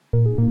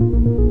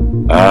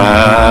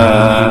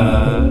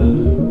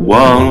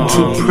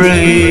to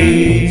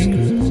praise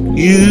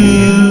you,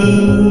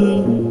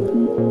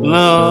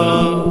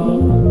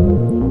 Lord.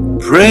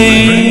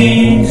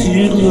 Praise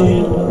you,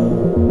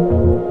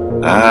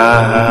 Lord.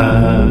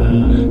 I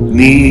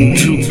need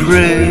to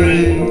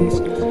praise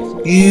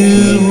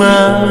you,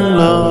 my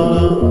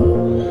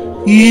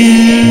Lord.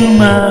 You,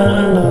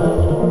 my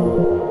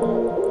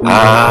Lord.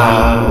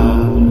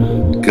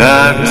 I've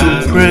got to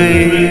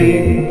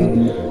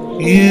praise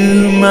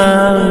you,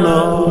 my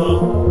Lord.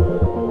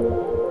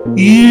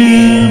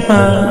 You,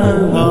 my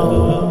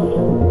Lord.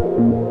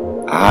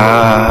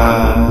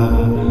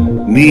 I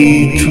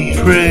need to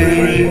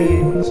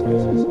praise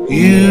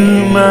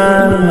you,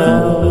 my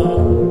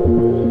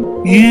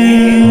Lord.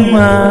 You,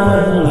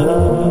 my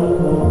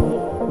Lord.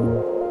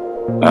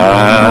 I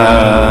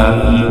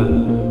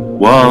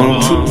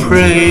want to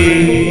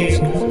praise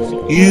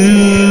you,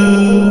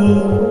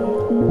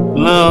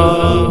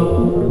 Lord.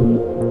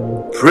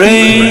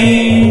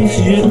 Praise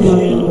you,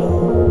 Lord.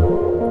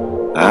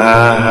 I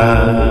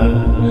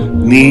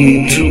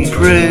need to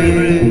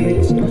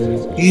praise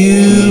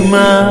you,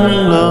 my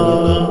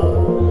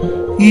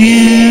Lord.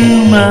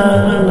 You,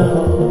 my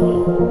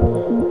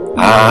Lord.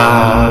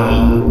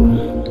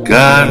 I've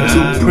got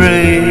to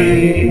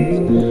praise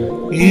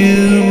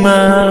you,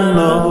 my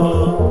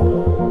Lord.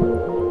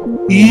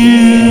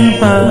 You,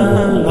 my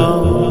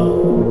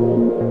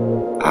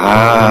Lord. I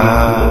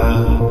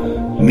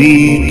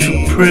need to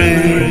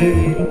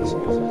praise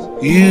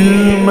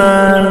you,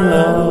 my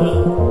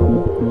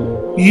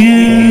Lord.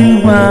 You,